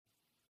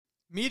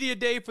Media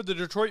day for the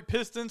Detroit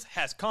Pistons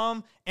has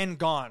come and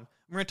gone.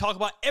 We're going to talk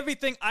about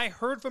everything I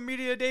heard from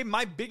Media Day,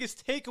 my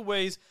biggest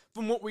takeaways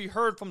from what we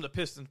heard from the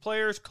Pistons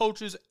players,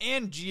 coaches,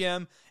 and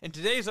GM in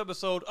today's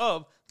episode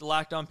of the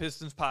Locked On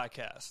Pistons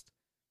podcast.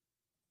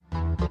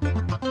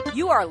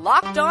 You are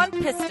Locked On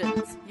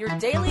Pistons, your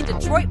daily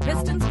Detroit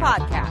Pistons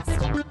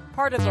podcast.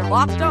 Part of the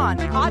Locked On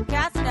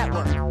Podcast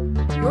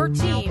Network, your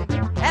team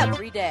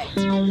every day.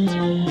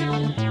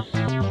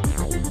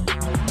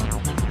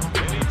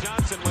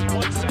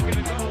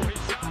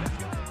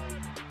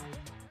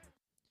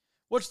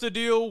 What's the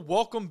deal?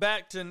 Welcome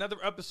back to another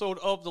episode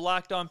of the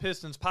Locked On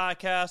Pistons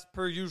podcast.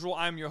 Per usual,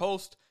 I'm your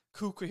host,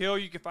 Kuka Hill.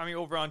 You can find me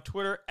over on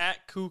Twitter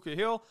at Kuka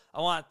Hill. I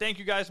want to thank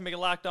you guys for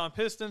making Locked On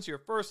Pistons your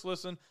first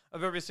listen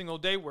of every single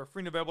day. We're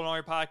free and available on all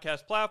your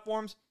podcast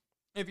platforms.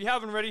 If you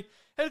haven't already,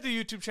 head to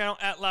the YouTube channel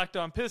at Locked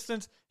On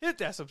Pistons, hit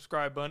that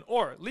subscribe button,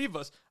 or leave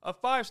us a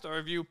 5-star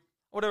review,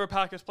 whatever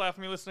podcast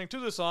platform you're listening to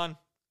this on.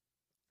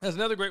 That's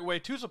another great way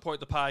to support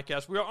the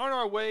podcast. We are on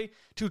our way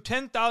to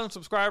 10,000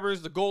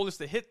 subscribers. The goal is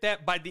to hit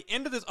that by the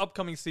end of this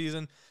upcoming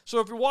season. So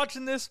if you're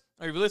watching this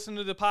or if you're listening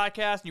to the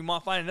podcast and you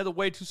want to find another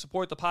way to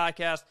support the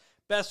podcast,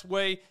 best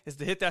way is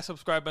to hit that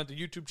subscribe button to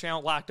the YouTube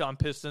channel, Locked On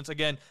Pistons.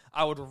 Again,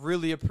 I would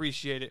really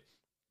appreciate it.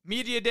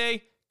 Media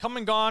day, come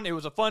and gone. It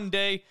was a fun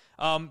day.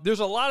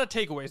 There's a lot of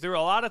takeaways. There were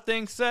a lot of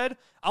things said.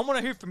 I want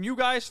to hear from you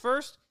guys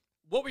first.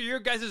 What were your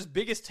guys'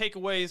 biggest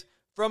takeaways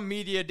from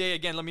Media Day?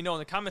 Again, let me know in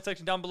the comment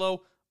section down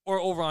below or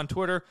over on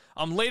Twitter.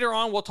 Later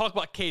on, we'll talk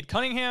about Cade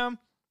Cunningham.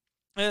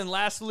 And then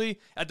lastly,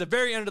 at the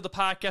very end of the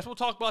podcast, we'll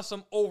talk about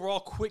some overall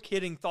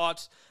quick-hitting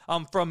thoughts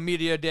from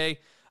Media Day.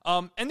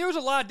 And there was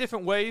a lot of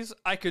different ways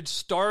I could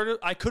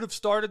have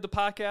started the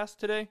podcast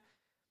today.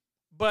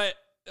 But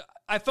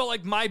I felt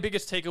like my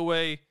biggest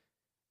takeaway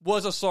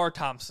was Ausar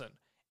Thompson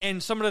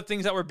and some of the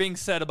things that were being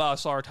said about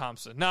Ausar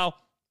Thompson. Now,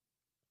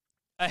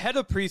 ahead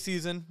of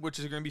preseason, which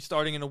is going to be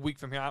starting in a week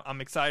from here,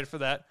 I'm excited for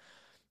that.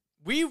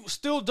 We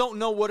still don't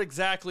know what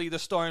exactly the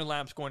starting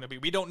lineup's going to be.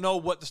 We don't know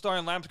what the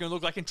starting lineup's going to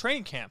look like in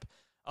training camp.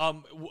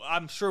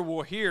 I'm sure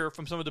we'll hear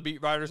from some of the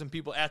beat writers and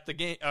people at the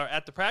game or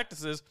at the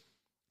practices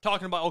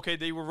talking about, okay,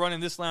 they were running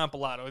this lineup a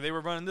lot, or they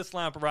were running this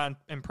lineup around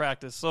in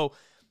practice. So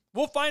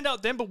we'll find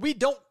out then, but we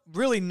don't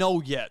really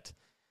know yet.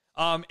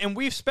 And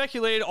we've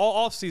speculated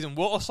all offseason.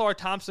 Will Ausar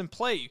Thompson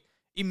play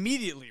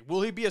immediately?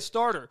 Will he be a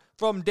starter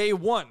from day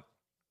one?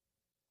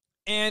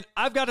 And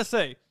I've got to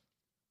say,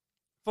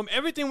 from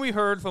everything we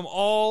heard from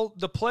all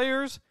the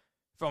players,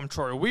 from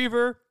Troy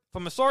Weaver,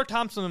 from Ausar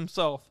Thompson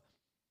himself,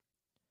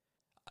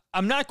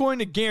 I'm not going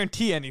to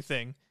guarantee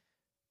anything,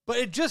 but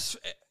it just,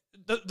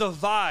 the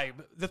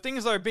vibe, the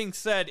things that are being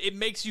said, it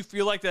makes you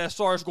feel like that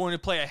Ausar is going to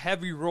play a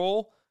heavy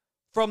role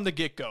from the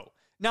get-go.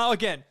 Now,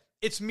 again,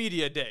 it's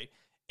Media Day.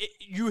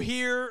 You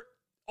hear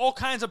all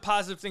kinds of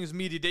positive things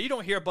Media Day. You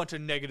don't hear a bunch of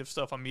negative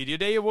stuff on Media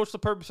Day. What's the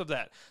purpose of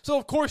that? So,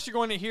 of course, you're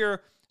going to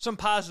hear some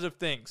positive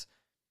things.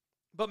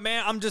 But,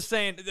 man, I'm just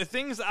saying, the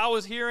things I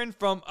was hearing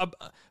from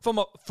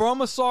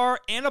Ausar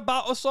and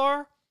about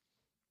Ausar,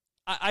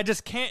 I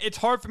just can't. It's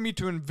hard for me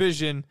to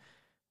envision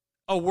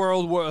a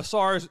world where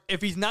Ausar is,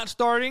 if he's not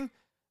starting,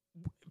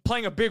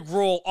 playing a big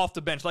role off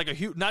the bench, like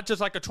not just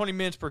like a 20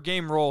 minutes per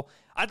game role.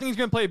 I think he's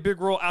going to play a big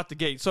role out the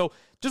gate. So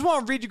just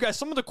want to read you guys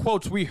some of the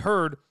quotes we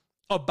heard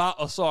about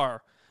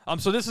Ausar.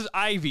 So this is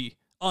Ivy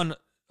on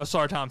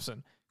Ausar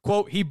Thompson.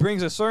 Quote, he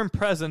brings a certain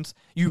presence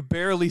you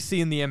barely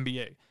see in the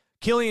NBA.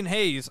 Killian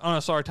Hayes on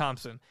Ausar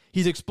Thompson.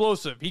 He's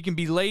explosive. He can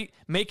be late,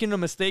 making a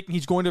mistake, and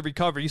he's going to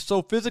recover. He's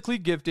so physically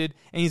gifted,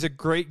 and he's a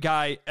great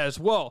guy as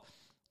well.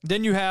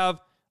 Then you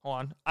have,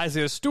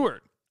 Isaiah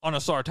Stewart on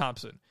Ausar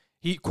Thompson.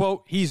 He,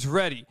 quote, he's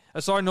ready.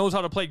 Ausar knows how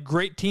to play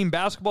great team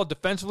basketball.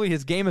 Defensively,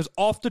 his game is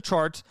off the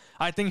charts.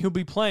 I think he'll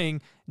be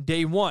playing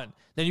day one.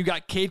 Then you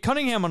got Cade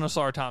Cunningham on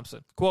Ausar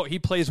Thompson. Quote, he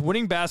plays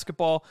winning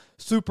basketball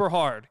super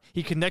hard.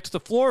 He connects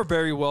the floor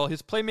very well.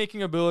 His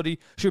playmaking ability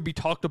should be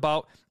talked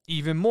about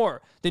even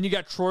more. Then you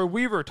got Troy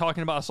Weaver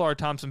talking about Ausar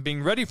Thompson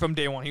being ready from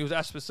day one. He was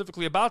asked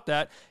specifically about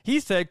that. He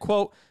said,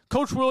 quote,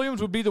 Coach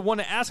Williams would be the one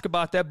to ask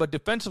about that, but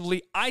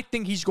defensively, I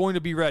think he's going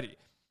to be ready.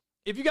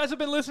 If you guys have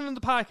been listening to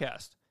the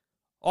podcast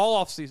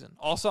all offseason,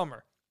 all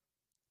summer,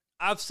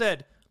 I've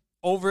said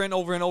over and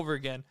over and over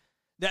again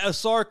that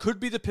Ausar could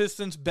be the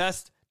Pistons'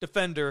 best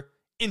defender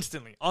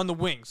instantly on the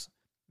wings.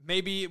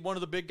 Maybe one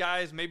of the big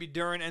guys, maybe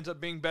Duren ends up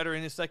being better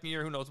in his second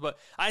year, who knows. But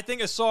I think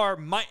Ausar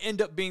might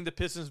end up being the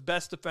Pistons'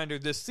 best defender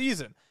this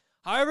season.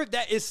 However,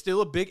 that is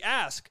still a big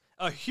ask,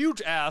 a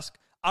huge ask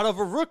out of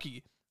a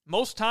rookie.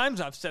 Most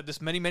times, I've said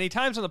this many, many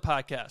times on the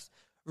podcast,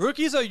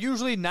 rookies are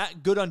usually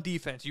not good on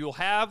defense. You'll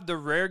have the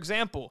rare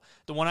example.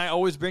 The one I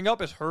always bring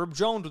up is Herb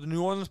Jones with the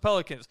New Orleans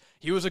Pelicans.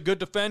 He was a good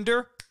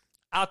defender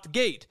out the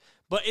gate,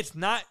 but it's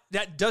not,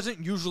 that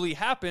doesn't usually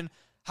happen.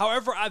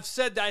 However, I've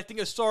said that I think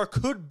Ausar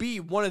could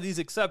be one of these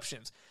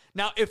exceptions.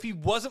 Now, if he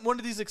wasn't one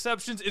of these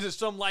exceptions, is it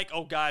some like,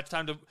 oh God, it's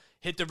time to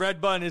hit the red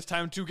button, it's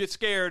time to get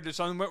scared, if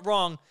something went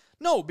wrong?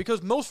 No,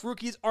 because most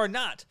rookies are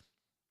not.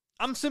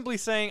 I'm simply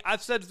saying,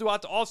 I've said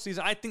throughout the offseason,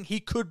 I think he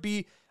could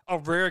be a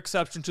rare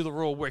exception to the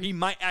rule where he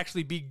might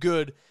actually be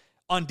good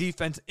on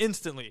defense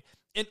instantly.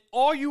 And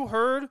all you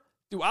heard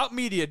throughout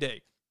media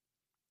day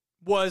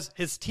was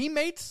his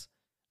teammates,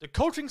 the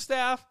coaching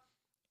staff,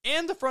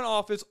 and the front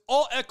office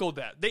all echoed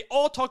that. They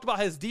all talked about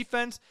his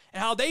defense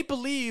and how they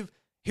believe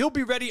he'll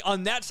be ready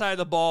on that side of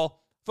the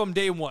ball from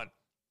day one.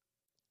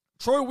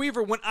 Troy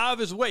Weaver went out of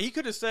his way. He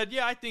could have said,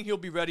 yeah, I think he'll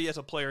be ready as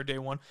a player day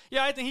one.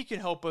 Yeah, I think he can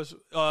help us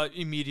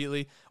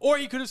immediately. Or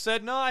he could have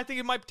said, no, I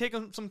think it might take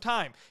him some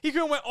time. He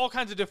could have went all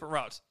kinds of different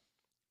routes.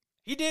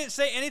 He didn't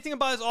say anything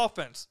about his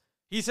offense.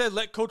 He said,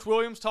 let Coach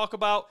Williams talk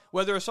about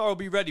whether Ausar will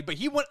be ready. But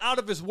he went out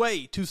of his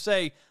way to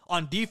say,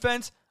 on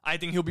defense, I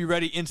think he'll be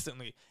ready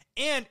instantly.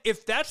 And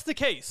if that's the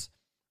case,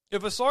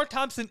 if Ausar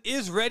Thompson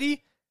is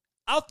ready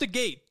out the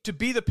gate to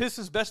be the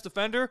Pistons' best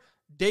defender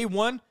day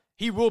one,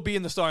 he will be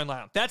in the starting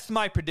lineup. That's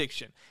my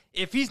prediction.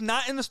 If he's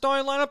not in the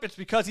starting lineup, it's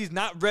because he's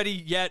not ready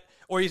yet,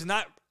 or he's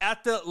not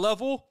at the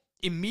level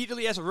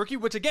immediately as a rookie,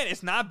 which, again,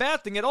 it's not a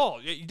bad thing at all.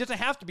 He doesn't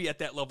have to be at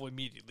that level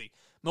immediately.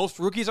 Most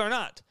rookies are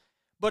not.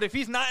 But if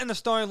he's not in the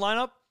starting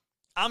lineup,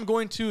 I'm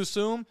going to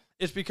assume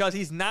it's because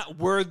he's not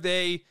where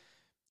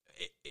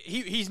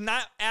he's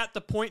not at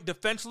the point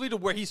defensively to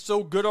where he's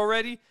so good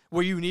already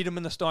where you need him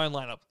in the starting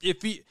lineup.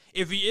 If he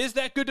is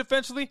that good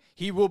defensively,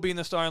 he will be in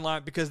the starting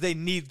lineup because they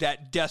need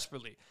that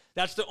desperately.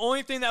 That's the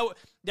only thing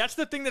that's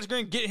the thing that's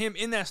going to get him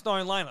in that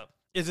starting lineup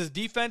is his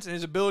defense and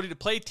his ability to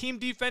play team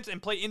defense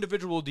and play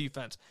individual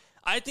defense.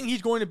 I think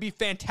he's going to be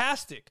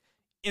fantastic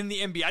in the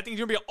NBA. I think he's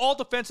going to be an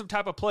all-defensive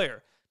type of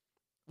player.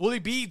 Will he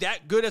be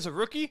that good as a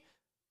rookie?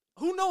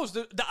 Who knows?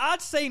 The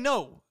odds say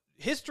no.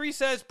 History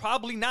says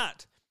probably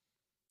not.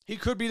 He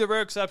could be the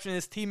rare exception.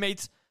 His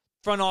teammates,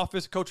 front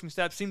office, coaching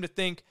staff seem to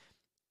think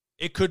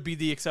it could be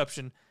the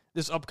exception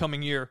this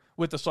upcoming year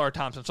with Ausar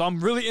Thompson. So I'm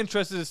really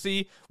interested to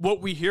see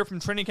what we hear from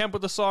training camp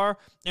with Ausar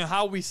and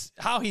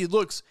how he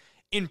looks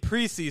in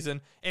preseason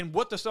and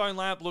what the starting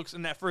lineup looks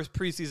in that first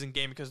preseason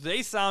game, because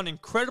they sound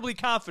incredibly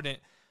confident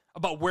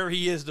about where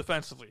he is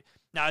defensively.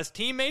 Now, his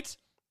teammates,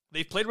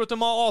 they've played with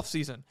him all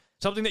offseason.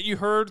 Something that you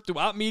heard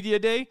throughout media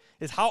day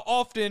is how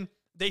often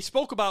they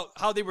spoke about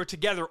how they were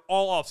together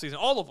all offseason,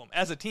 all of them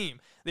as a team.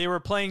 They were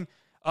playing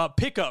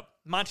pickup.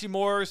 Monty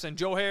Morris and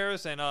Joe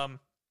Harris and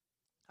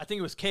I think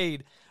it was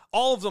Cade.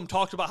 All of them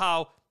talked about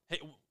how, hey,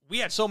 we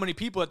had so many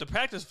people at the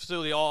practice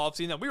facility all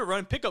offseason that we were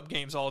running pickup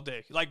games all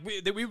day. Like,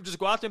 we would just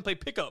go out there and play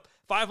pickup,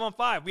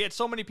 5-on-5. We had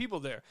so many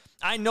people there.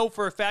 I know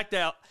for a fact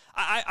that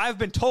I've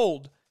been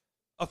told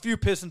a few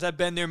Pistons have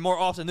been there more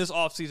often this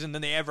offseason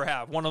than they ever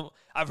have.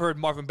 I've heard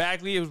Marvin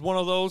Bagley was one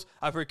of those.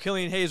 I've heard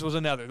Killian Hayes was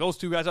another. Those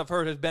two guys I've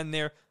heard has been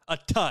there a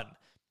ton.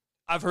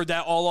 I've heard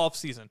that all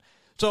offseason.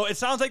 So it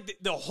sounds like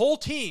the whole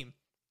team,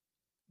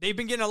 they've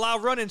been getting a lot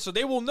of run-in, so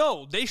they will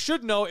know. They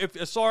should know if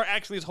Ausar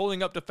actually is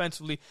holding up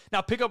defensively.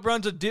 Now, pickup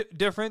runs are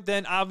different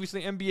than,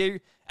 obviously,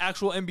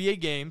 actual NBA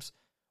games,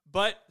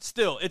 but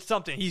still, it's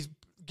something. He's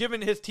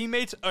given his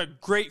teammates a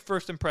great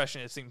first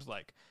impression, it seems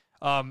like.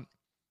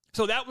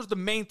 So that was the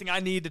main thing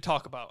I needed to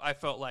talk about, I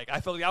felt like.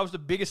 that was the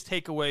biggest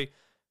takeaway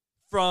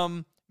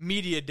from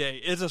media day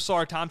is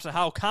Ausar Thompson,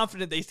 how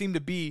confident they seem to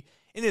be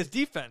in his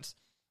defense.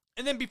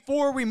 And then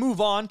before we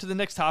move on to the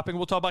next topic,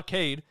 we'll talk about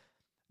Cade.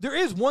 There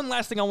is one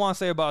last thing I want to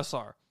say about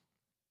Ausar.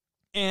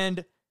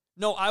 And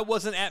no, I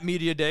wasn't at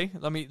media day.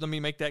 Let me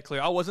make that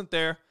clear. I wasn't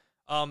there.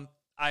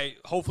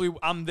 Hopefully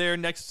I'm there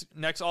next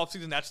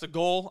offseason. That's the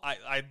goal.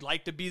 I'd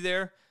like to be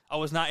there. I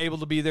was not able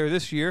to be there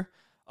this year.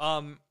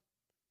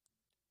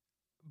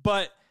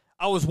 But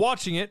I was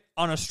watching it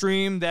on a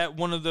stream that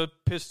one of the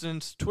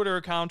Pistons Twitter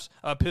accounts,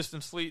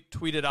 Pistons Fleet,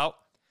 tweeted out.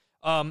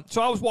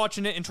 So I was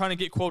watching it and trying to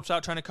get quotes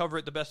out, trying to cover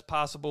it the best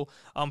possible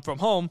from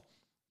home.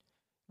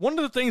 One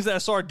of the things that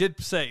Ausar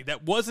did say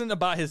that wasn't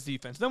about his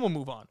defense, then we'll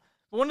move on.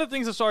 But one of the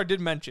things Ausar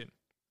did mention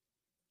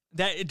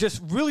that it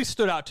just really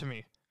stood out to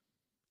me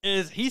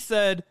is he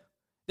said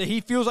that he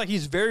feels like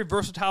he's very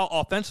versatile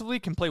offensively,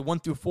 can play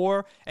 1 through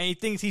 4, and he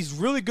thinks he's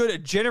really good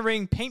at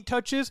generating paint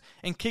touches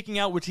and kicking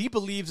out, which he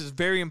believes is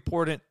very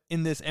important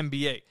in this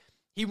NBA.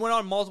 He went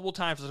on multiple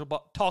times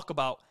to talk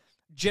about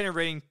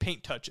generating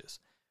paint touches.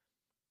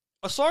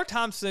 Ausar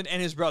Thompson and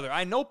his brother,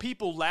 I know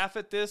people laugh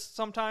at this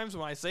sometimes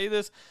when I say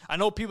this. I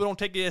know people don't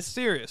take it as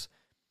serious.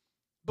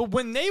 But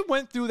when they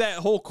went through that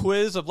whole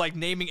quiz of like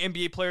naming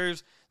NBA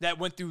players that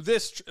went through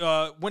this,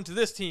 went to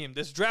this team,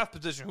 this draft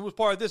position, who was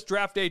part of this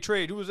draft day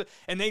trade,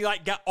 and they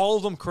like got all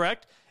of them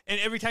correct. And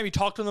every time you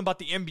talk to them about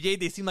the NBA,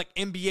 they seem like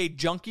NBA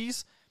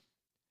junkies.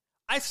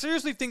 I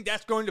seriously think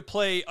that's going to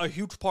play a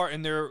huge part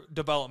in their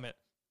development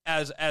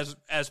as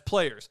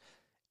players.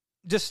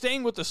 Just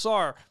staying with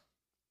Ausar,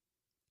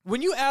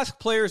 when you ask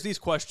players these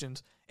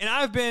questions, and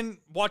I've been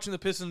watching the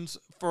Pistons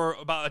for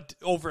about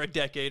over a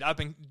decade. I've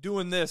been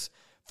doing this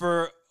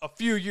for a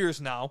few years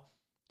now.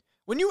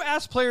 When you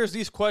ask players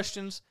these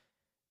questions,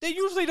 they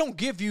usually don't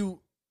give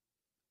you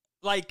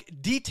like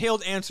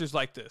detailed answers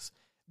like this.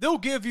 They'll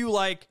give you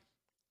like,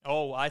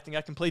 oh, I think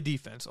I can play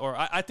defense, or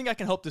I think I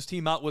can help this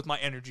team out with my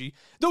energy.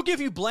 They'll give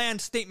you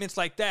bland statements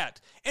like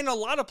that. And a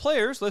lot of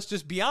players, let's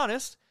just be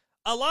honest,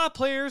 a lot of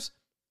players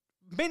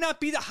may not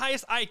be the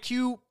highest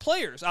IQ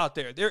players out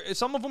there.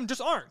 Some of them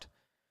just aren't.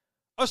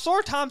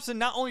 Ausar Thompson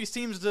not only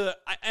seems to,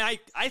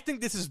 I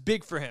think this is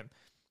big for him.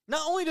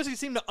 Not only does he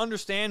seem to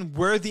understand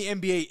where the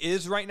NBA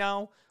is right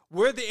now,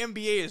 where the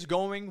NBA is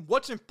going,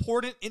 what's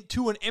important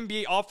to an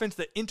NBA offense,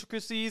 the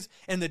intricacies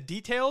and the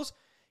details,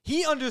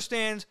 he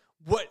understands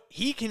what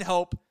he can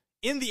help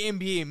in the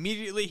NBA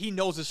immediately. He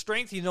knows his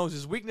strengths, he knows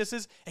his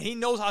weaknesses, and he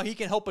knows how he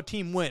can help a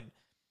team win.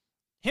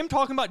 Him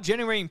talking about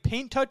generating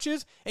paint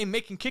touches and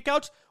making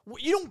kickouts,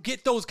 you don't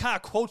get those kind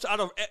of quotes out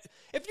of...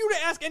 If you were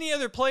to ask any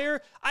other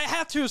player, I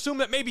have to assume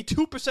that maybe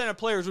 2% of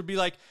players would be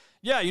like,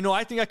 yeah,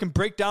 I think I can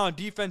break down a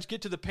defense,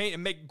 get to the paint,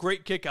 and make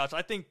great kickouts.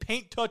 I think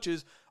paint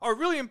touches are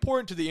really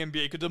important to the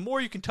NBA because the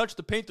more you can touch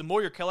the paint, the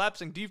more you're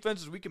collapsing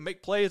defenses. We can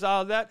make plays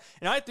out of that,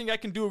 and I think I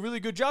can do a really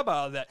good job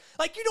out of that.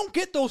 Like, you don't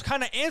get those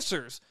kind of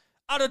answers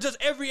out of just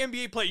every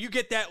NBA player. You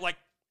get that, like,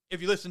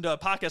 if you listen to a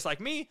podcast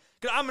like me,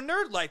 because I'm a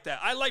nerd like that.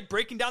 I like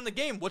breaking down the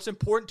game, what's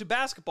important to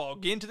basketball,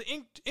 get into the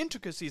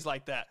intricacies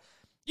like that.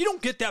 You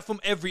don't get that from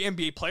every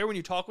NBA player when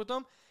you talk with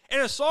them.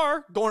 And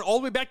Ausar, going all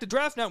the way back to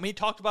draft night, when he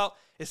talked about,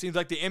 it seems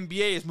like the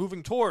NBA is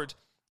moving towards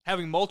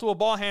having multiple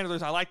ball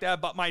handlers. I like that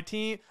about my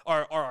team,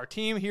 or our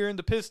team here in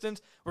the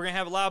Pistons. We're going to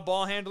have a lot of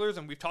ball handlers,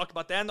 and we've talked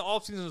about that in the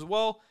offseason as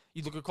well.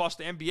 You look across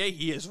the NBA,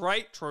 he is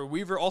right. Troy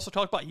Weaver also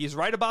talked about, he is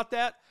right about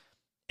that.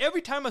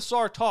 Every time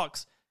Ausar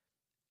talks,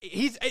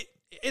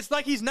 it's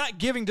like he's not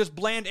giving just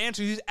bland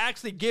answers. He's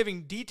actually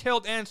giving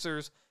detailed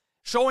answers,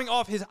 showing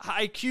off his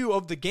IQ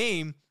of the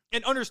game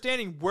and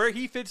understanding where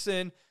he fits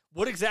in,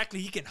 what exactly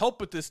he can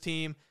help with this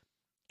team,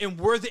 and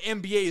where the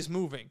NBA is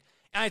moving.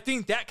 And I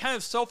think that kind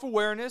of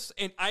self-awareness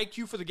and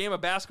IQ for the game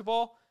of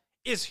basketball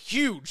is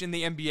huge in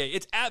the NBA.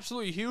 It's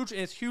absolutely huge,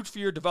 and it's huge for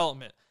your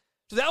development.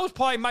 So that was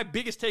probably my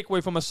biggest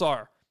takeaway from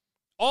Ausar.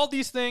 All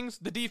these things,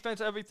 the defense,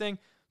 everything,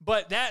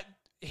 but that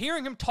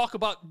hearing him talk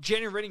about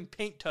generating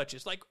paint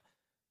touches, like,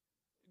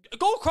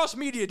 go across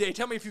media day.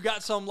 Tell me if you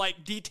got some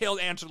like detailed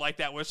answer like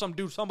that, where some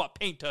dude's talking about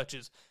paint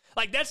touches.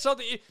 Like, that's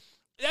something.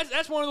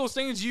 That's one of those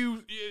things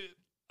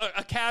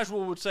a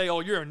casual would say, "Oh,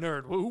 you're a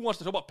nerd. Who wants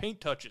to talk about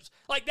paint touches?"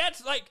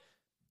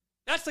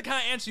 That's the kind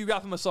of answer you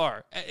got from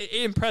Ausar.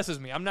 It impresses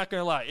me. I'm not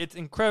gonna lie. It's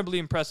incredibly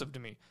impressive to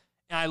me,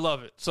 and I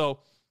love it. So,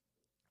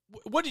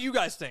 what do you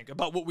guys think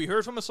about what we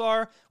heard from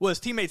Ausar? What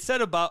his teammates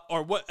said about,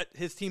 or what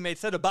his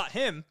teammates said about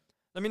him?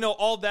 Let me know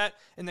all that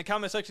in the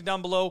comment section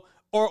down below,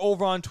 or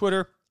over on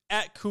Twitter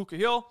at Kuka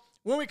Hill.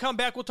 When we come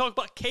back, we'll talk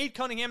about Cade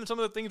Cunningham and some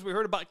of the things we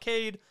heard about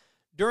Cade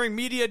during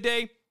media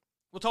day.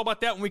 We'll talk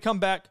about that when we come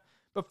back.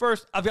 But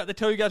first, I've got to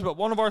tell you guys about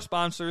one of our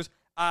sponsors,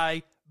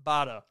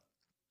 Ibotta.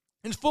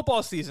 It's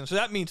football season, so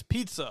that means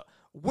pizza,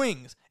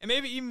 wings, and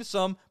maybe even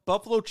some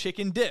buffalo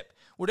chicken dip.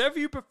 Whatever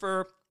you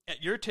prefer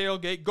at your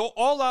tailgate, go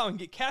all out and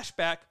get cash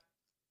back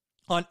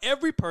on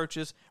every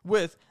purchase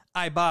with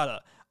Ibotta.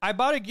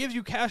 Ibotta gives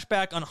you cash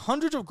back on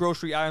hundreds of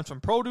grocery items,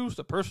 from produce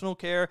to personal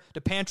care to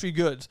pantry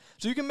goods,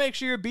 so you can make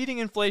sure you're beating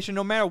inflation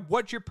no matter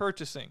what you're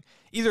purchasing.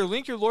 Either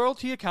link your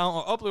loyalty account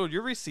or upload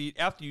your receipt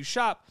after you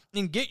shop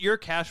and get your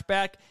cash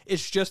back.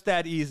 It's just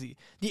that easy.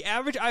 The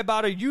average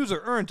Ibotta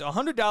user earns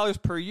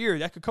 $100 per year.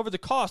 That could cover the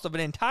cost of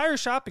an entire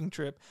shopping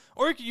trip,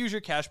 or you could use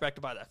your cash back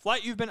to buy that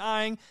flight you've been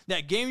eyeing,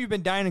 that game you've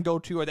been dying to go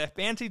to, or that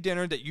fancy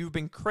dinner that you've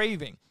been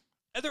craving.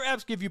 Other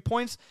apps give you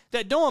points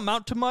that don't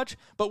amount to much,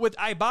 but with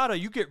Ibotta,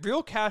 you get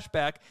real cash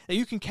back that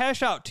you can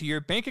cash out to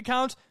your bank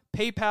accounts,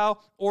 PayPal,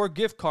 or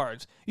gift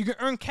cards. You can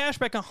earn cash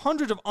back on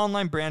hundreds of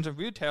online brands and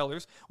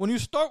retailers when you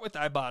start with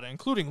Ibotta,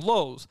 including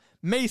Lowe's,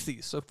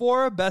 Macy's,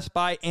 Sephora, Best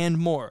Buy, and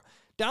more.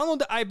 Download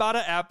the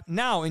Ibotta app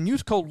now and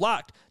use code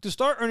LOCKED to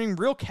start earning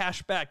real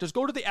cash back. Just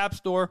go to the App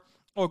Store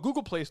or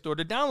Google Play Store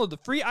to download the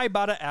free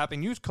Ibotta app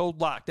and use code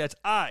LOCKED. That's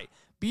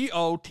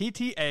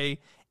IBOTTA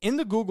in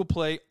the Google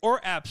Play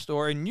or App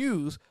Store and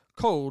use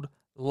code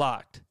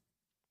LOCKED.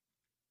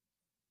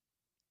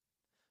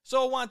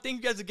 So I want to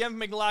thank you guys again for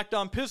making Locked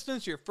On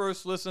Pistons your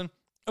first listen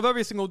of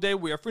every single day.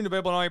 We are free and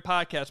available on all your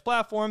podcast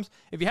platforms.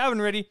 If you haven't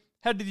already,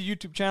 head to the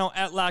YouTube channel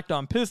at Locked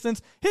On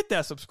Pistons, hit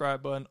that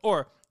subscribe button,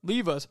 or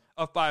leave us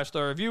a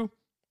 5-star review.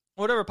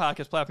 Whatever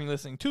podcast platform you're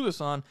listening to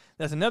this on,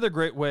 that's another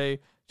great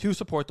way to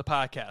support the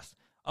podcast.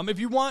 If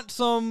you want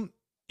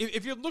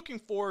if you're looking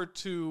forward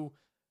to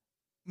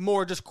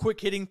more just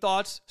quick hitting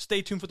thoughts,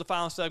 stay tuned for the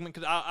final segment,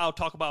 because I'll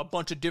talk about a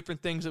bunch of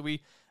different things that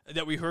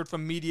we heard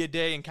from media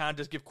day and kind of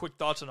just give quick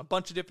thoughts on a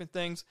bunch of different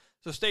things.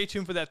 So stay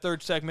tuned for that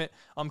third segment,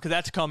 because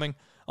that's coming.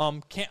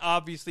 Can't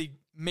obviously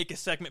make a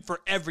segment for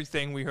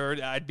everything we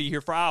heard. I'd be here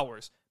for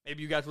hours.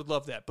 Maybe you guys would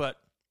love that, but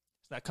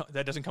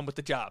that doesn't come with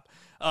the job.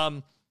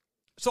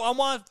 So I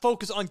want to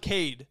focus on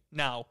Cade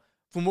now.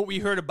 From what we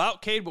heard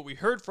about Cade, what we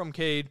heard from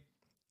Cade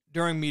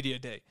during media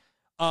day.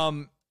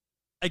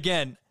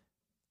 Again,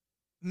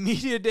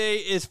 media day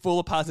is full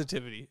of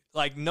positivity.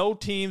 Like, no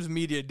team's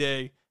media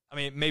day, I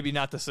mean, maybe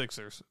not the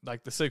Sixers.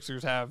 Like, the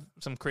Sixers have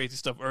some crazy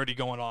stuff already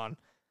going on.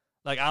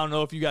 Like, I don't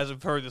know if you guys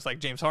have heard this, like,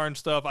 James Harden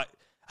stuff.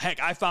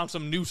 I found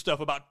some new stuff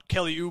about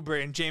Kelly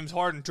Oubre and James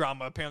Harden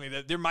drama, apparently,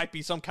 that there might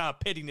be some kind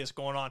of pettiness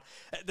going on.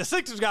 The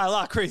Sixers got a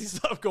lot of crazy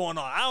stuff going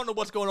on. I don't know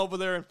what's going on over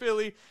there in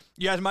Philly.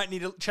 You guys might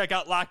need to check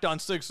out Locked On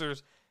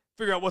Sixers,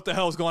 figure out what the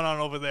hell is going on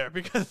over there,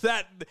 because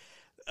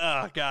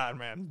Oh, God,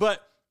 man.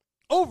 But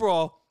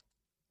overall,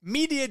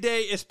 media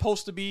day is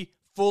supposed to be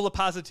full of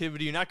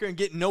positivity. You're not going to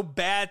get no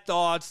bad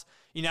thoughts.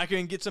 You're not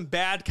going to get some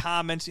bad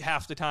comments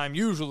half the time,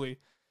 usually.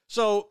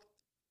 So,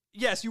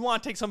 yes, you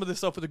want to take some of this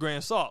stuff with a grain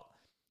of salt.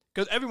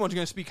 Because everyone's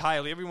going to speak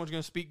highly. Everyone's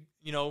going to speak,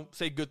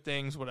 say good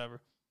things,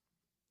 whatever.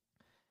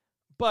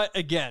 But,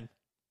 again,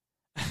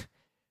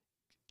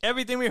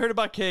 everything we heard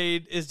about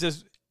Cade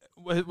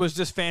was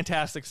just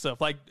fantastic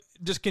stuff. Like,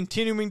 just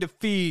continuing to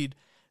feed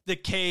the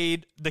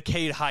Cade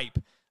hype.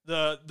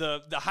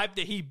 The hype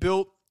that he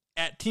built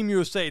at Team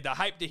USA, the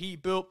hype that he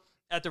built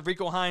at the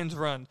Rico Hines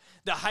run,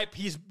 the hype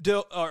he's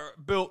built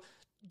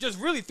just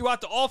really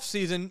throughout the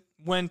offseason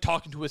when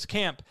talking to his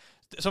camp,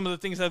 some of the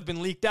things that have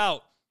been leaked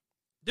out.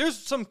 There's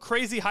some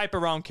crazy hype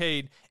around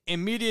Cade,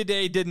 and Media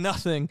Day did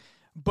nothing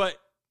but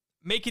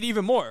make it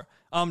even more.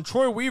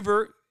 Troy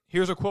Weaver,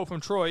 here's a quote from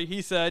Troy.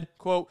 He said,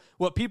 quote,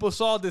 "What people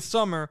saw this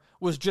summer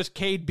was just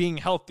Cade being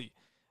healthy."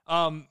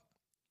 And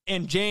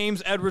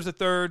James Edwards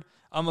III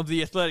of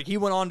The Athletic, he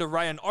went on to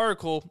write an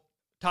article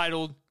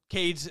titled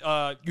Cade's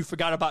You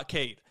Forgot About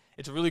Cade.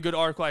 It's a really good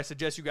article. I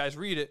suggest you guys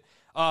read it.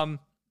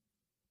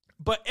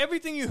 But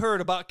everything you heard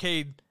about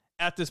Cade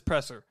at this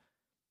presser,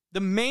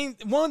 one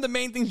of the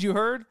main things you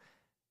heard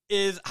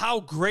is how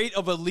great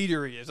of a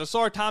leader he is.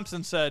 Ausar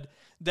Thompson said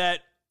that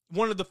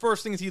one of the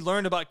first things he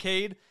learned about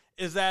Cade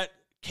is that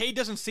Cade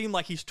doesn't seem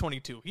like he's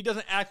 22. He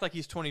doesn't act like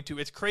he's 22.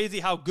 It's crazy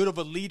how good of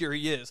a leader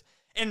he is.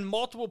 And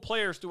multiple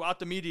players throughout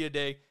the media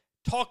day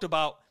talked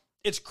about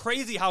it's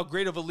crazy how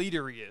great of a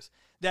leader he is.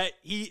 That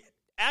he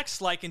acts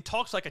like and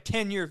talks like a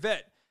 10-year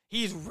vet.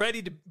 He's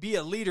ready to be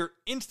a leader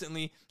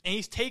instantly, and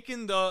he's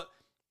taken the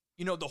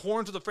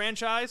horns of the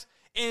franchise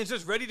and is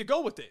just ready to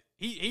go with it.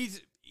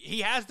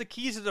 He has the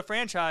keys to the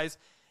franchise,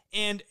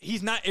 and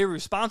he's not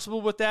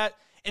irresponsible with that.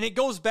 And it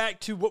goes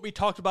back to what we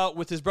talked about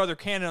with his brother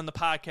Cannon on the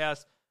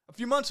podcast a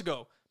few months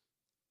ago.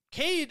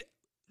 Cade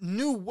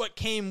knew what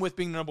came with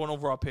being the number one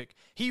overall pick.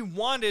 He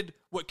wanted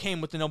what came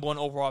with the number one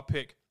overall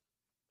pick.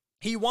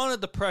 He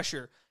wanted the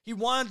pressure. He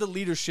wanted the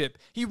leadership.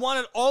 He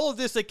wanted all of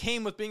this that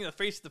came with being the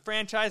face of the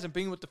franchise and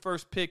being with the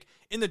first pick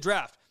in the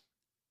draft.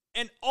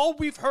 And all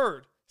we've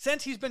heard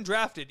since he's been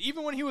drafted,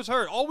 even when he was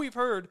hurt, all we've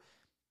heard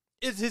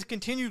is his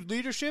continued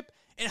leadership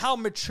and how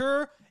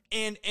mature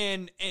and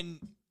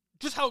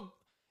just how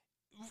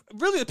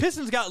really the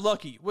Pistons got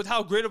lucky with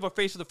how great of a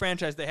face of the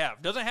franchise they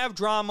have. Doesn't have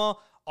drama,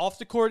 off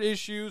the court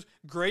issues,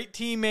 great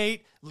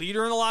teammate,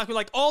 leader in the locker room,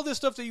 like all this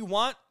stuff that you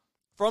want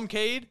from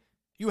Cade,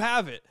 you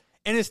have it.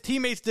 And his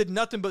teammates did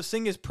nothing but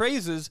sing his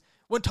praises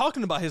when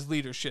talking about his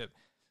leadership.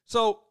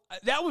 So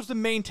that was the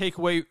main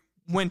takeaway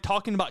when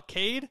talking about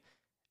Cade.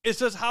 It's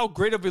just how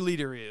great of a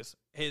leader he is.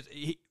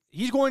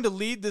 He's going to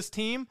lead this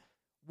team.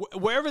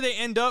 Wherever they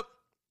end up,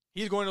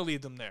 he's going to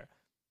lead them there.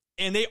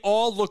 And they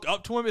all look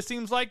up to him, it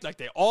seems like. Like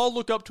they all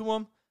look up to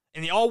him,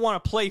 and they all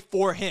want to play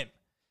for him.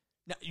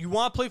 Now, you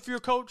want to play for your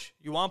coach.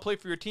 You want to play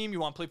for your team. You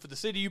want to play for the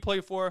city you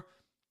play for.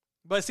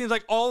 But it seems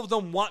like all of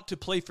them want to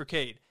play for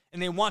Cade.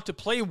 And they want to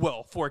play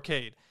well for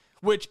Cade,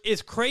 which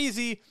is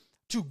crazy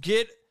to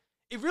get.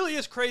 It really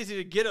is crazy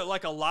to get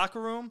a locker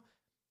room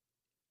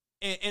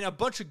and a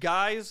bunch of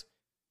guys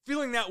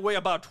feeling that way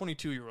about a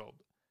 22-year-old.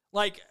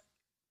 Like,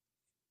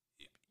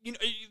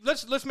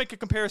 let's make a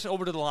comparison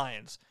over to the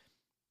Lions.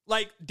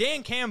 Like,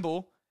 Dan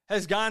Campbell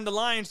has gotten the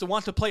Lions to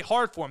want to play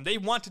hard for him. They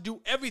want to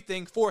do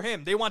everything for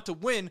him. They want to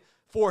win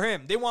for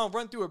him. They want to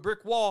run through a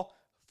brick wall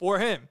for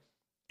him.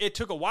 It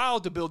took a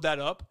while to build that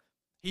up.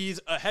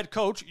 He's a head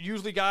coach.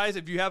 Usually, guys,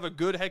 if you have a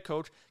good head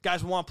coach,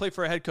 guys want to play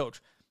for a head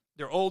coach.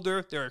 They're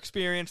older, they're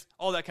experienced,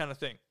 all that kind of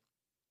thing.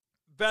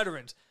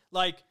 Veterans.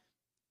 Like,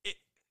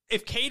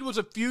 if Cade was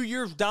a few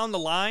years down the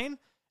line,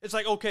 it's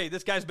like, okay,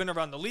 this guy's been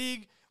around the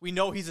league. We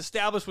know he's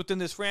established within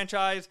this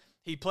franchise.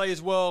 He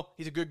plays well.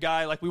 He's a good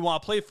guy. Like, we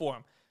want to play for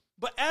him.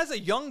 But as a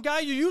young guy,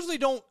 you usually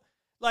don't,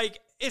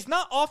 it's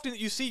not often that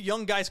you see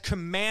young guys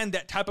command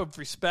that type of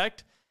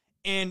respect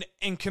and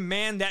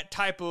command that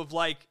type of,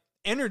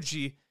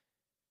 energy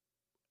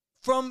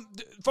from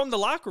the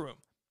locker room.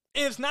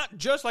 And it's not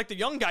just like the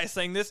young guys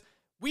saying this.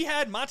 We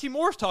had Monty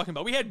Morris talking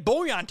about. We had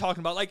Bojan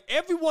talking about. Like,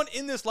 everyone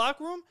in this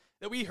locker room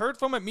that we heard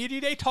from at Media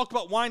Day talked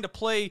about wanting to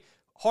play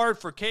hard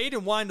for Cade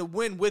and wanting to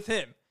win with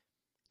him.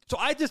 So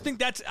I just think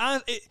that's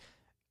it.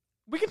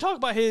 We can talk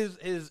about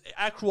his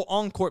actual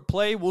on-court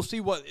play. We'll see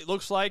what it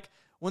looks like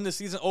when the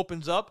season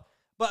opens up.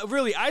 But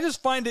really, I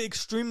just find it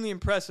extremely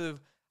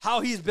impressive how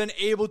he's been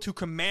able to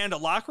command a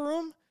locker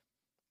room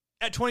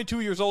at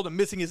 22 years old and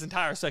missing his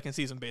entire second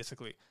season,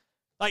 basically.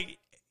 Like,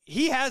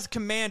 he has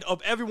command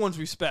of everyone's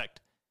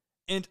respect.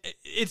 And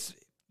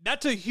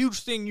that's a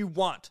huge thing you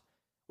want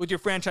with your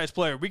franchise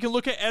player. We can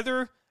look at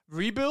other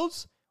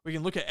rebuilds. We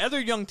can look at other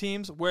young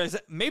teams, whereas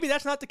maybe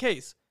that's not the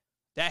case.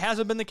 That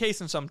hasn't been the case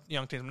in some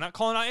young teams. I'm not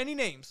calling out any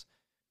names.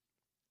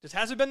 This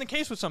hasn't been the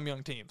case with some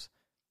young teams.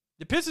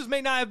 The Pistons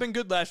may not have been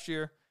good last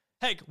year.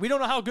 Heck, we don't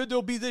know how good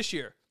they'll be this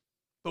year.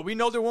 But we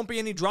know there won't be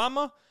any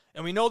drama,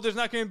 and we know there's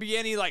not going to be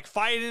any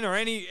fighting or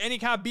any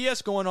kind of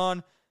BS going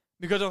on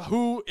because of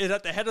who is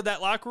at the head of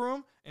that locker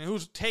room and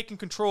who's taking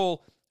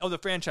control of the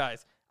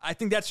franchise. I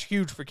think that's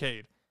huge for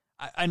Cade.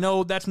 I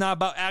know that's not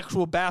about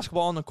actual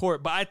basketball on the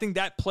court, but I think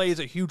that plays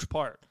a huge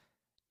part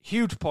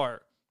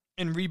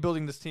in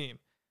rebuilding this team.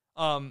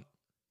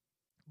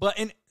 But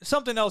in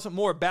something else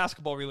more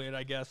basketball related,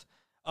 I guess,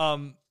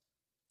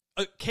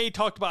 Cade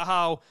talked about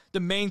how the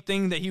main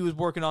thing that he was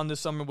working on this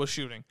summer was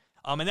shooting.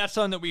 And that's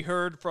something that we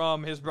heard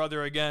from his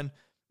brother again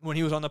when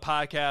he was on the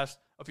podcast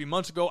a few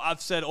months ago.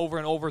 I've said over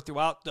and over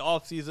throughout the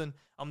offseason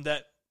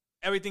that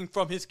everything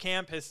from his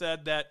camp has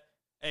said that,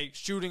 hey,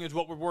 shooting is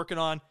what we're working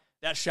on.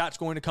 That shot's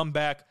going to come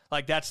back.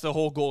 Like, that's the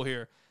whole goal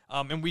here.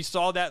 And we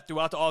saw that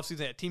throughout the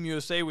offseason at Team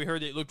USA. We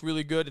heard that it looked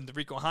really good. And the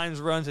Rico Hines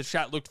runs, his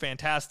shot looked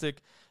fantastic.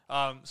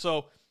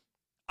 So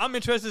I'm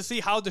interested to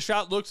see how the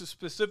shot looks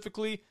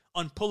specifically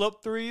on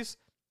pull-up threes.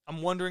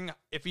 I'm wondering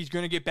if he's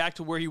going to get back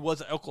to where he was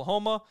at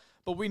Oklahoma.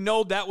 But we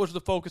know that was the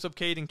focus of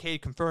Cade, and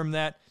Cade confirmed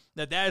that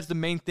is the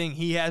main thing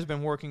he has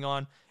been working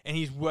on. And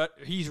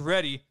he's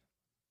ready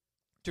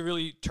to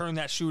really turn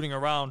that shooting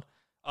around.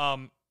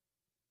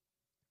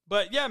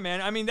 But yeah,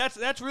 man, I mean,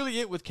 that's really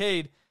it with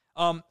Cade.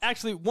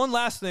 Actually, one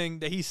last thing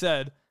that he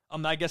said,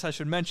 I guess I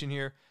should mention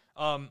here.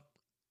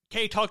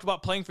 Cade talked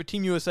about playing for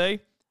Team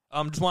USA.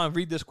 Just want to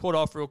read this quote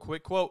off real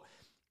quick. Quote,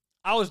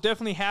 I was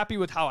definitely happy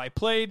with how I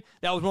played.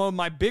 That was one of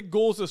my big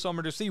goals this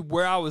summer, to see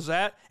where I was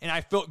at, and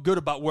I felt good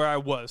about where I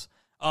was.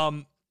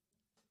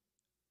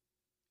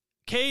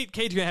 Cade's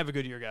going to have a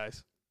good year,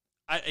 guys.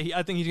 I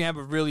think he's going to have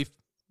a really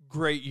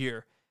great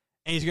year.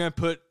 And he's going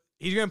to put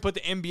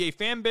the NBA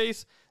fan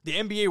base, the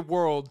NBA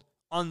world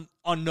on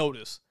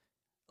notice.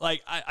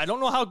 Like, I don't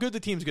know how good the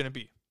team's going to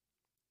be.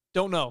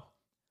 Don't know.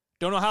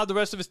 Don't know how the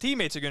rest of his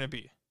teammates are going to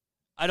be.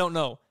 I don't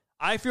know.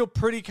 I feel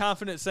pretty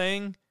confident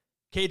saying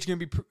Cade's going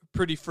to be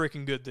pretty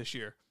freaking good this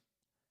year.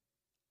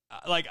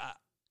 Like,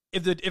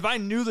 if I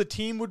knew the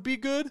team would be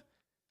good,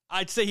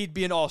 I'd say he'd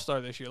be an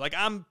all-star this year. Like,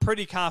 I'm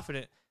pretty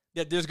confident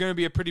that there's going to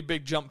be a pretty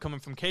big jump coming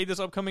from Cade this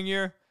upcoming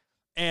year,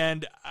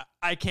 and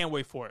I can't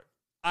wait for it.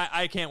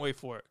 I can't wait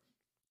for it.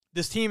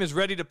 This team is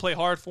ready to play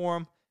hard for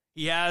him.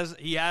 He has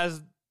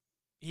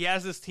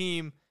this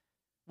team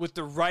with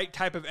the right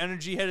type of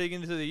energy heading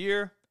into the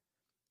year.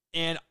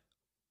 And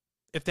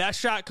if that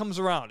shot comes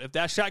around, if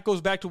that shot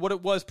goes back to what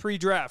it was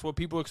pre-draft, what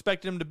people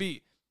expected him to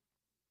be,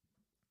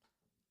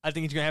 I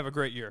think he's going to have a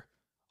great year.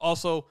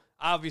 Also,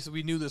 obviously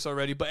we knew this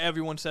already, but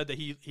everyone said that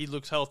he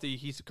looks healthy.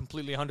 He's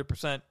completely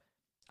 100%.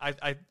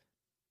 I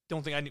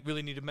don't think I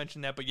really need to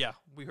mention that, but yeah,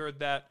 we heard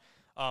that.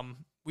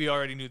 We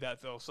already knew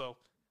that, though. So,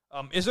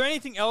 is there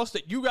anything else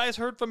that you guys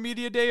heard from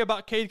Media Day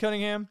about Cade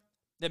Cunningham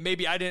that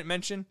maybe I didn't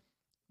mention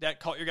that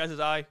caught your guys'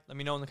 eye? Let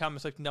me know in the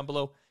comment section down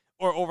below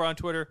or over on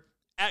Twitter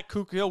at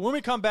Kook Hill. When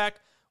we come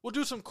back, we'll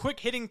do some quick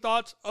hitting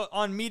thoughts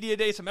on Media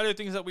Day, some other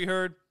things that we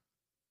heard.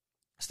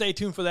 Stay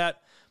tuned for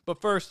that.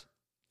 But first,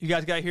 you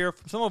guys got to hear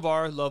from some of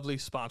our lovely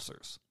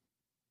sponsors.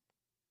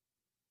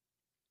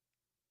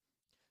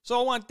 So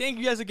I want to thank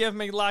you guys again for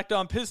making Locked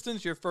On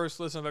Pistons your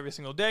first listen of every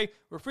single day.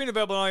 We're free and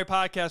available on all your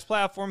podcast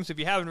platforms. If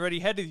you haven't already,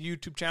 head to the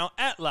YouTube channel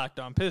at Locked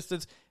On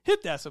Pistons.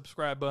 Hit that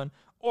subscribe button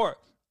or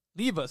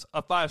leave us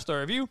a 5-star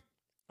review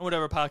on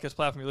whatever podcast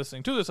platform you're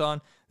listening to this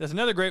on. That's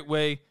another great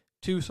way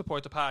to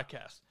support the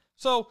podcast.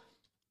 So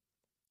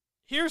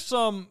here's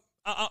some,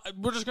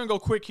 we're just going to go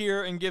quick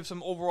here and give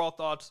some overall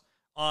thoughts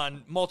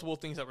on multiple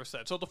things that were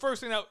said. So the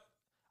first thing that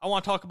I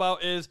want to talk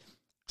about is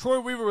Troy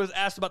Weaver was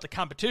asked about the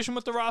competition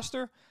with the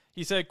roster.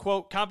 He said,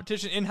 quote,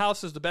 competition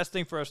in-house is the best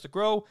thing for us to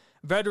grow.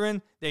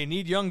 Veteran, they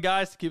need young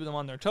guys to keep them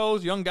on their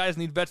toes. Young guys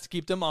need vets to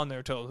keep them on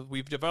their toes.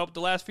 We've developed the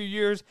last few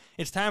years.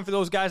 It's time for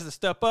those guys to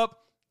step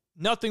up.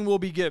 Nothing will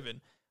be given.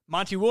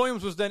 Monty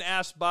Williams was then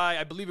asked by,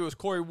 I believe it was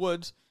Corey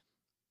Woods.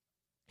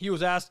 He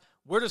was asked,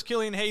 where does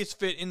Killian Hayes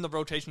fit in the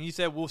rotation? He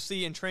said, we'll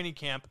see in training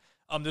camp.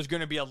 There's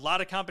going to be a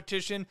lot of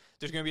competition.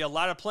 There's going to be a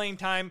lot of playing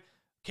time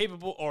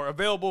capable or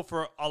available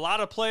for a lot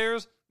of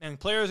players, and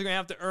players are going to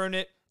have to earn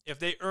it. If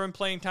they earn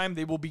playing time,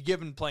 they will be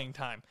given playing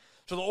time.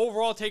 So the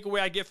overall takeaway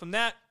I get from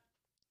that,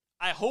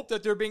 I hope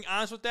that they're being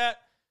honest with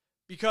that,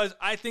 because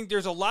I think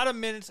there's a lot of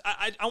minutes.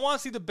 I want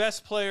to see the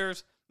best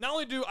players. Not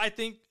only do I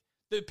think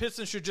the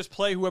Pistons should just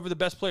play whoever the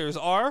best players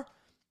are,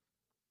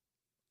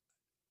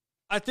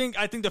 I think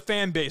the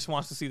fan base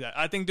wants to see that.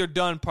 I think they're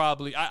done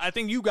probably. I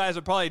think you guys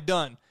are probably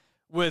done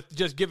with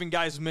just giving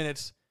guys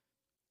minutes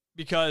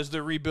because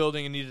they're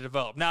rebuilding and need to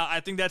develop. Now, I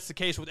think that's the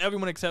case with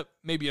everyone except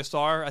maybe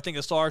Ausar. I think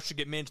Ausar should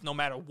get minutes no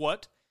matter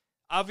what,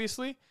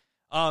 obviously.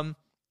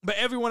 But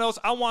everyone else,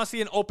 I want to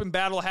see an open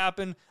battle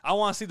happen. I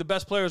want to see the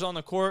best players on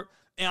the court.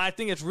 And I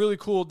think it's really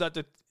cool that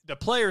the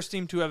players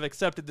seem to have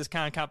accepted this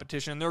kind of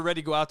competition. They're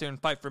ready to go out there and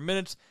fight for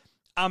minutes.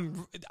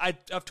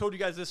 I've told you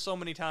guys this so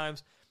many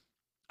times.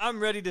 I'm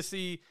ready to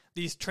see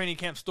these training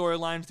camp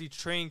storylines, these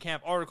training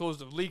camp articles,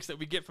 the leaks that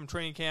we get from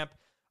training camp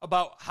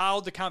about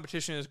how the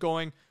competition is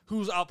going,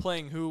 who's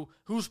outplaying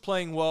who's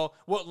playing well,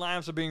 what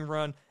lineups are being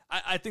run.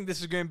 I think this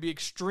is going to be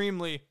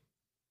extremely,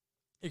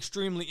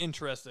 extremely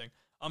interesting.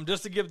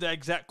 Just to give the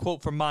exact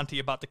quote from Monty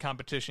about the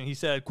competition, he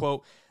said,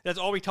 quote, "That's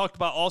all we talked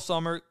about all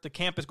summer. The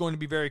camp is going to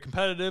be very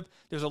competitive.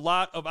 There's a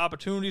lot of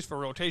opportunities for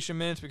rotation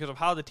minutes because of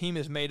how the team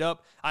is made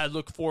up. I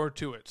look forward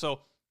to it."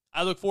 So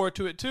I look forward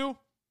to it too.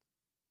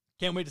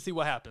 Can't wait to see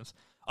what happens.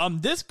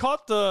 This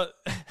caught the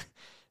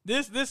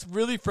this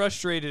really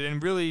frustrated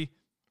and really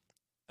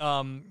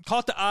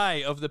caught the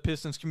eye of the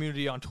Pistons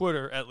community on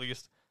Twitter, at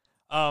least.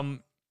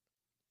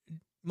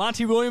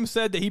 Monty Williams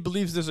said that he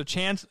believes there's a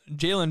chance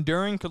Jalen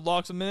Duren could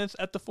log some minutes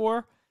at the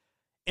 4,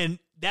 and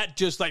that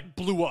just like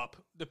blew up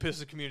the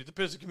Pistons community. The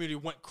Pistons community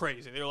went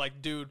crazy. They were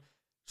like, "Dude,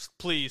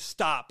 please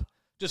stop.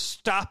 Just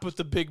stop with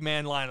the big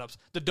man lineups,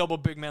 the double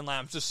big man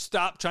lineups. Just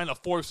stop trying to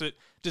force it.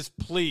 Just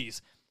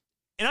please."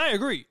 And I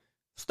agree.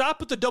 Stop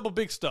with the double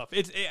big stuff.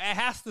 It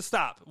has to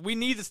stop. We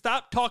need to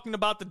stop talking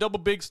about the double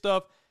big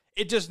stuff.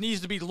 It just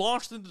needs to be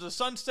launched into the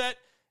sunset,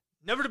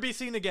 never to be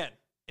seen again.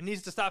 It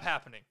needs to stop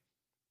happening.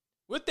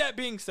 With that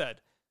being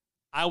said,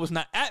 I was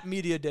not at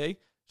Media Day,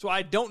 so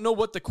I don't know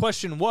what the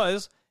question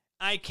was.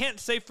 I can't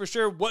say for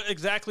sure what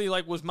exactly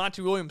was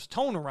Monty Williams'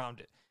 tone around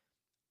it.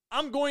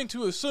 I'm going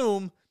to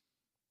assume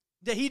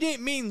that he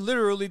didn't mean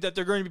literally that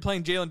they're going to be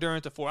playing Jalen Duren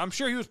at the 4. I'm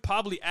sure he was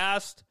probably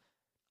asked.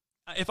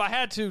 If I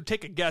had to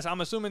take a guess,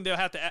 I'm assuming they'll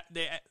have to.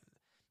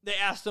 They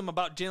asked him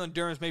about Jalen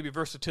Duren's maybe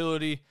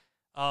versatility,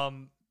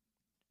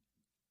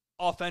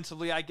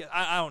 offensively. I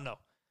don't know.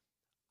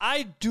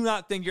 I do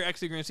not think you're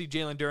actually going to see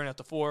Jalen Duren at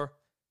the 4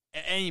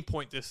 at any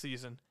point this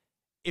season.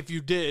 If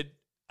you did,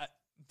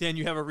 then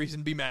you have a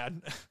reason to be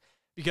mad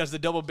because the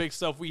double big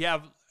stuff, we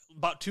have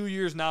about 2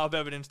 years now of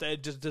evidence that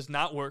it just does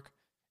not work.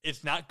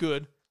 It's not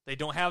good. They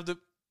don't have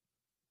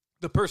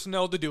the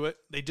personnel to do it.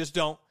 They just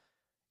don't.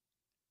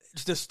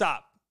 Just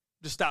stop.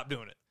 Just stop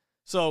doing it.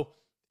 So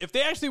if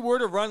they actually were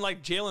to run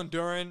like Jalen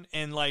Duren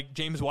and like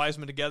James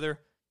Wiseman together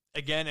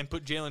again and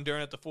put Jalen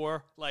Duren at the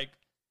 4, like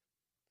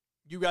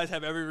you guys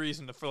have every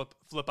reason to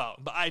flip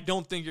out. But I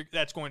don't think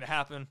that's going to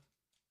happen.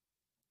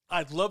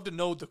 I'd love to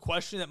know the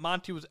question that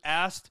Monty was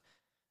asked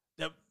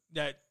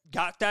that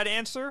got that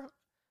answer.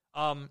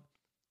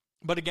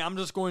 But again, I'm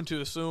just going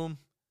to assume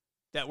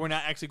that we're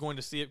not actually going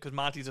to see it because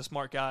Monty's a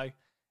smart guy.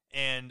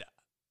 And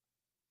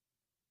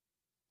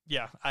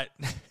yeah,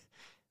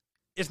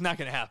 it's not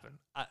going to happen.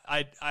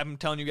 I'm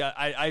telling you guys,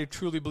 I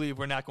truly believe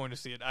we're not going to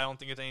see it. I don't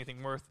think it's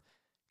anything worth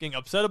getting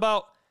upset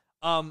about.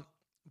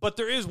 But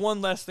there is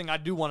one last thing I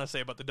do want to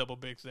say about the double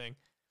big thing.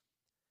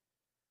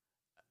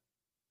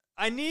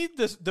 I need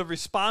the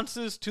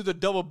responses to the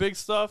double big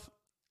stuff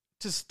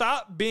to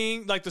stop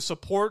being like the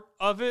support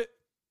of it.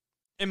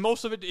 And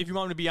most of it, if you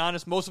want me to be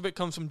honest, most of it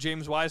comes from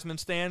James Wiseman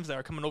stands that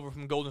are coming over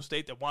from Golden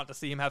State that want to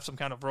see him have some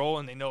kind of role,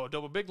 and they know a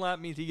double big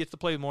lineup means he gets to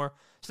play more,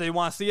 so they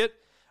want to see it.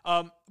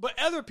 But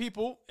other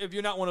people, if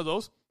you're not one of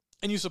those,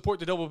 and you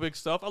support the double big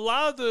stuff, a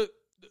lot of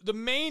the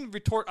main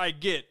retort I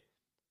get,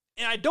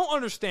 and I don't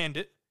understand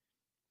it,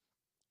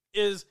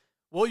 is,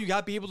 well, you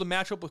got to be able to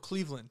match up with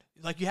Cleveland.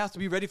 Like, you have to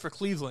be ready for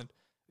Cleveland.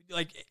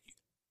 Like,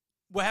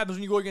 what happens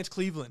when you go against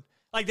Cleveland?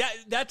 Like,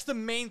 that's the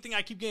main thing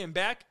I keep getting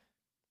back.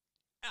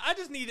 I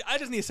just need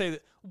to say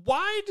that.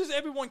 Why does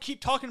everyone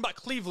keep talking about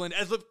Cleveland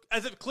as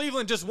if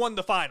Cleveland just won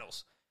the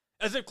finals?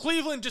 As if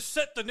Cleveland just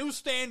set the new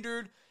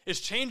standard, is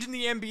changing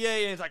the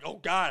NBA, and it's like, oh,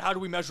 God, how do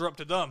we measure up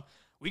to them?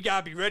 We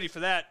got to be ready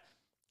for that.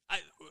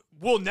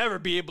 We'll never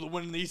be able to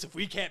win in the East if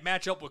we can't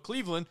match up with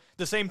Cleveland,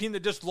 the same team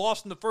that just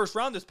lost in the first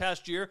round this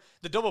past year.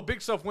 The double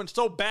big stuff went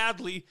so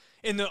badly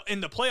in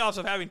the playoffs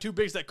of having two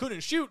bigs that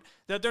couldn't shoot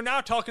that they're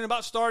now talking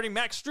about starting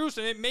Max Strus,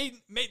 and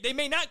they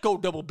may not go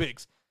double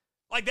bigs.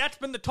 Like, that's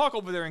been the talk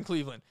over there in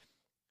Cleveland.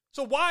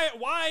 So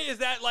why is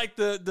that like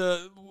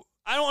the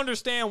I don't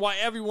understand why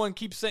everyone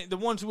keeps saying, the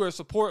ones who are in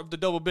support of the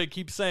double big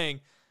keep saying,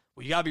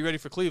 well, you got to be ready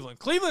for Cleveland.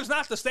 Cleveland's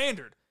not the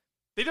standard.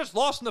 They just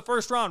lost in the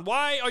first round.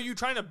 Why are you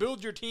trying to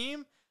build your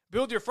team,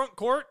 build your front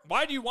court?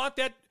 Why do you want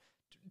that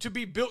to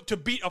be built to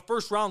beat a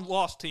first round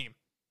lost team?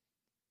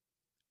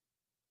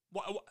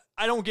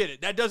 I don't get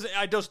it.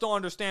 I just don't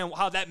understand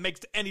how that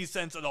makes any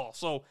sense at all.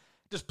 So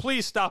just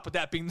please stop with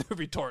that being the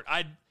retort.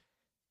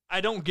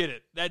 I don't get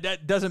it.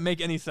 That doesn't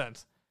make any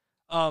sense.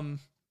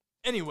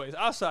 Anyways,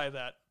 outside of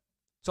that,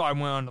 so I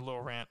went on a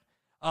little rant.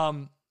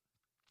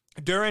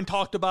 Duren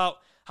talked about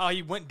how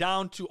he went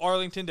down to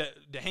Arlington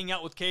to hang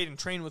out with Cade and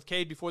train with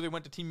Cade before they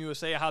went to Team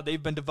USA, how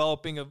they've been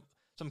developing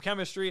some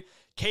chemistry.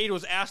 Cade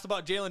was asked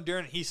about Jalen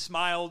Duren. He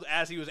smiled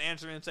as he was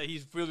answering and said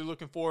he's really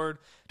looking forward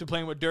to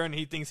playing with Duren.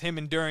 He thinks him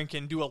and Duren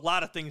can do a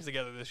lot of things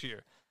together this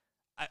year.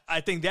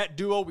 I think that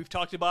duo, we've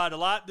talked about it a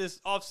lot this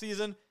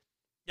offseason.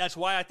 That's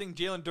why I think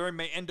Jalen Duren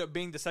may end up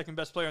being the second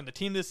best player on the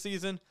team this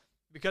season,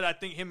 because I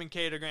think him and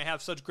Cade are going to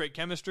have such great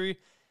chemistry,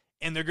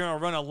 and they're going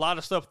to run a lot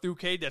of stuff through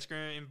Cade that's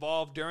going to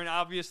involve Duren,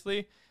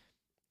 obviously.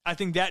 I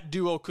think that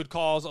duo could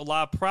cause a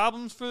lot of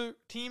problems for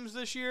teams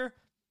this year.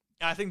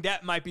 I think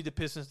that might be the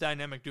Pistons'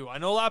 dynamic duo. I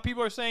know a lot of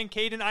people are saying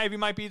Cade and Ivy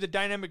might be the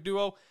dynamic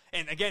duo,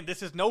 and again,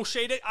 this is no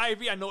shade at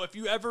Ivy. I know if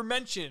you ever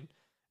mention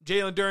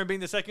Jalen Duren being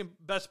the second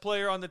best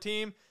player on the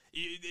team,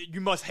 you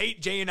must hate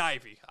Jay and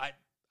Ivy.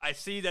 I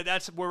see that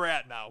that's where we're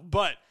at now,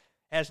 but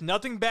has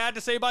nothing bad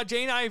to say about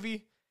Jay and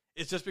Ivy.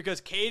 It's just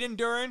because Cade and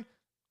Duren,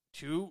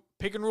 the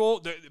pick and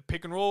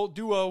roll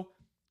duo.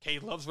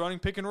 Cade loves running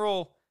pick and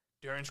roll.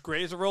 Duren's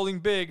great as a rolling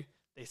big.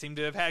 They seem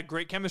to have had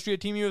great chemistry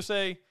at Team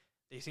USA.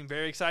 They seem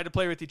very excited to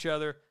play with each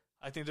other.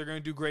 I think they're going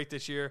to do great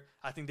this year.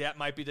 I think that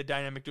might be the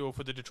dynamic duo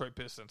for the Detroit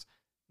Pistons.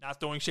 Not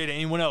throwing shade at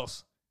anyone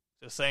else.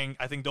 Just saying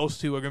I think those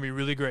two are going to be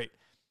really great.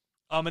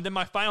 And then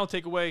my final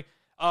takeaway,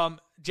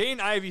 Jaden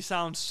Ivey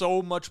sounds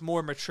so much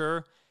more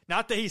mature.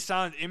 Not that he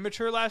sounded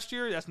immature last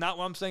year. That's not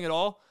what I'm saying at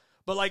all.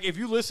 But, like, if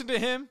you listen to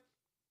him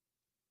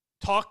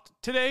talk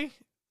today,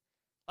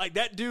 like,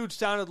 that dude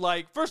sounded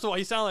like, first of all,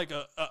 he sounded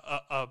like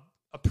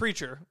a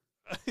preacher.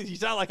 He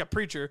sounded like a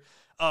preacher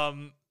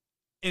in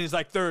his,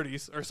 like,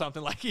 30s or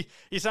something. Like,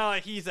 he sounded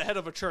like he's the head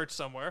of a church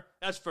somewhere.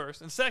 That's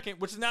first. And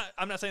second, which is not,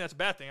 I'm not saying that's a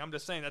bad thing. I'm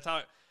just saying that's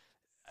how,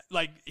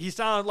 he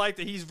sounded like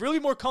that he's really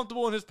more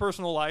comfortable in his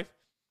personal life.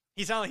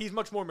 He sounded like he's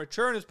much more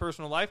mature in his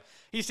personal life.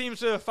 He seems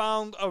to have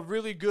found a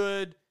really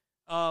good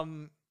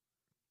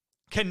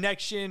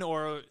connection,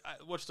 or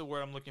what's the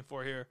word I'm looking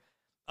for here?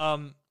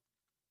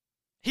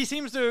 He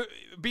seems to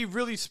be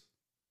really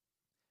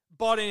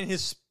bought in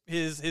his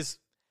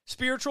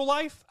spiritual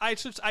life. I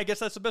guess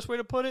that's the best way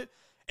to put it.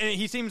 And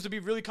he seems to be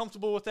really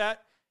comfortable with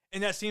that.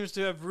 And that seems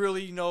to have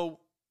really,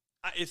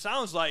 it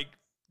sounds like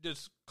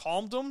just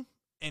calmed him,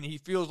 and he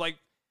feels like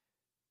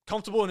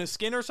comfortable in his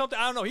skin or something.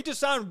 I don't know. He just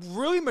sounded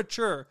really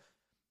mature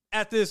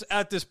at this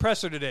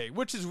presser today,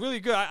 which is really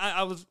good.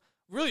 I was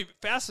really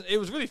fascinated. It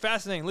was really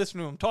fascinating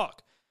listening to him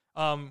talk.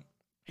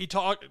 He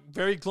talked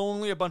very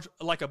glowingly about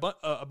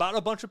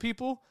a bunch of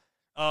people.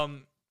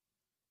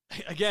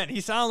 Again, he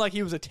sounded like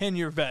he was a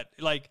 10-year vet.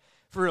 Like,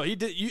 for real.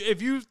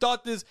 If you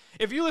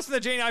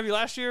listened to Jaden Ivey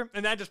last year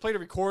and then just played a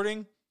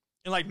recording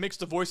and, like, mixed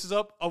the voices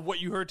up of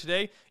what you heard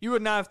today, you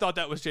would not have thought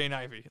that was Jaden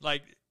Ivey.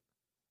 Like,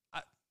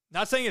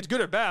 not saying it's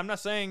good or bad. I'm not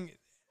saying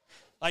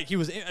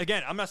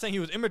I'm not saying he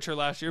was immature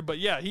last year, but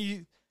yeah,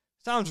 he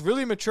sounds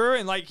really mature,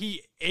 and like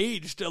he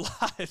aged a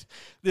lot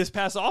this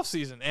past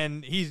offseason,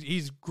 and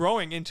he's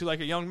growing into like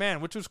a young man,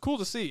 which was cool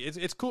to see.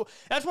 It's cool.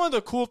 That's one of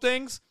the cool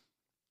things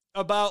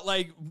about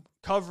like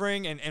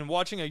covering and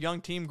watching a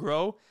young team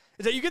grow,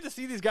 is that you get to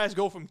see these guys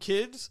go from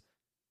kids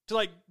to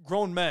like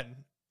grown men.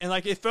 And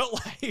like it felt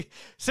like,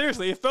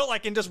 seriously, it felt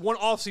like in just one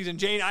offseason,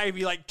 Jaden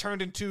Ivey like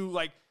turned into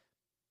like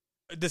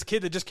this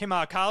kid that just came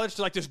out of college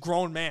to like this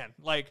grown man.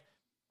 Like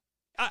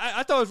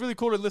I thought it was really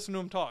cool to listen to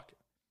him talk.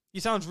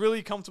 He sounds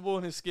really comfortable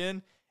in his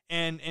skin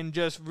and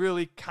just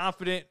really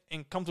confident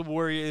and comfortable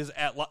where he is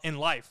in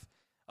life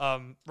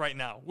right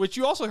now. Which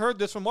you also heard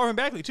this from Marvin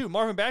Bagley too.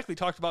 Marvin Bagley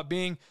talked about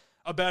being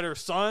a better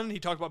son. He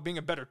talked about being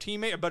a better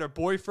teammate, a better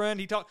boyfriend.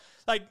 He talked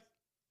like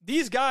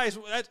these guys.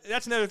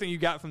 That's another thing you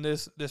got from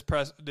this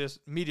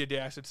media day,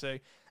 I should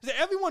say. Is that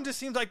everyone just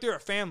seems like they're a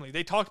family.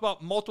 They talked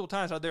about multiple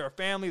times how they're a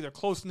family, they're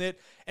close-knit,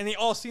 and they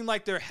all seem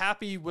like they're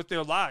happy with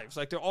their lives.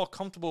 Like they're all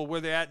comfortable where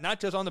they're at, not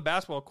just on the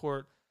basketball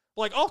court,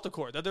 but like off the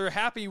court, that they're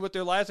happy with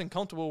their lives and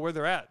comfortable where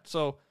they're at.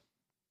 So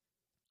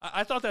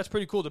I thought that's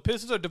pretty cool. The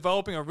Pistons are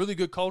developing a really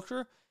good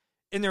culture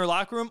in their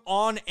locker room,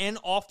 on and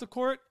off the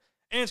court,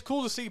 and it's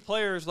cool to see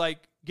players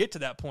like get to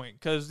that point,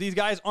 because these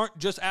guys aren't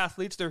just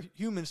athletes, they're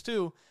humans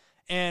too,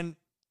 and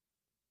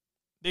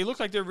they look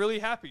like they're really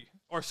happy,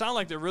 or sound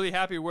like they're really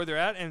happy where they're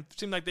at, and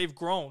seem like they've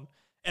grown,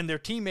 and their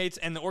teammates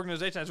and the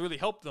organization has really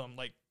helped them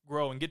like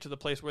grow and get to the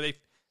place where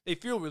they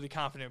feel really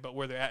confident about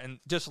where they're at and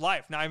just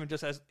life, not even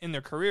just as in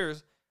their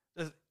careers,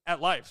 just at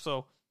life.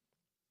 So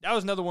that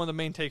was another one of the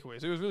main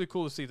takeaways. It was really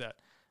cool to see that.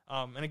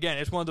 And again,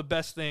 it's one of the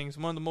best things,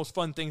 one of the most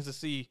fun things to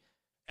see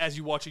as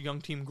you watch a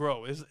young team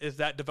grow is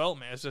that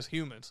development as just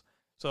humans.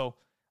 So,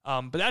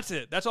 but that's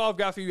it. That's all I've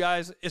got for you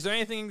guys. Is there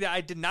anything that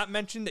I did not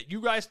mention that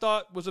you guys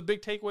thought was a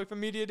big takeaway from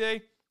Media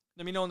Day?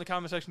 Let me know in the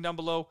comment section down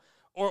below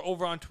or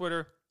over on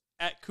Twitter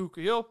at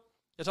 @KukaHill.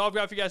 That's all I've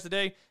got for you guys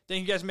today.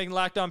 Thank you guys for making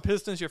Locked On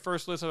Pistons your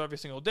first listen of every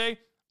single day.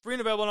 Free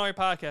and available on all your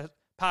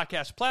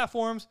podcast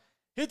platforms.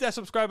 Hit that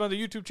subscribe on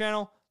the YouTube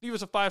channel. Leave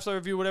us a 5-star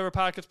review, whatever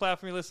podcast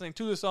platform you're listening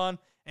to this on.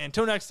 And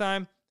until next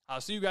time,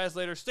 I'll see you guys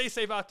later. Stay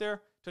safe out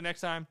there. Till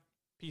next time,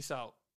 peace out.